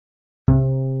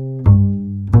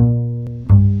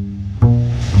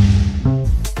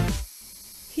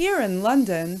Here in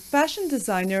London, fashion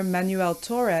designer Manuel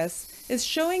Torres is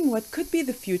showing what could be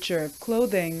the future of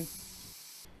clothing.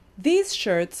 These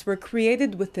shirts were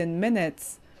created within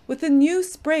minutes with a new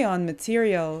spray-on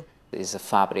material. It's a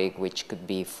fabric which could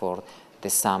be for the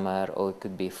summer or it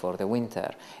could be for the winter.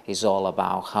 It's all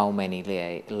about how many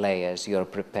layers you're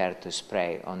prepared to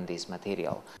spray on this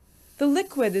material. The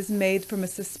liquid is made from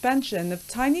a suspension of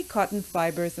tiny cotton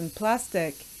fibers and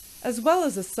plastic, as well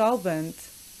as a solvent.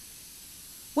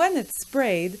 When it's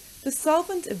sprayed, the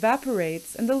solvent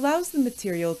evaporates and allows the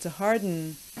material to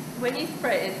harden. When you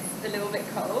spray it, it's a little bit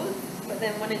cold, but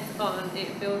then when it's on,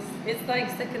 it's like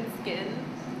second skin,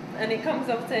 and it comes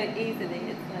off so easily.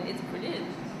 It's brilliant.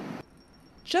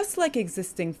 Just like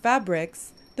existing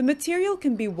fabrics, the material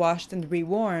can be washed and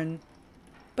reworn,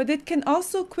 but it can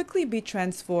also quickly be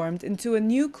transformed into a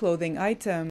new clothing item.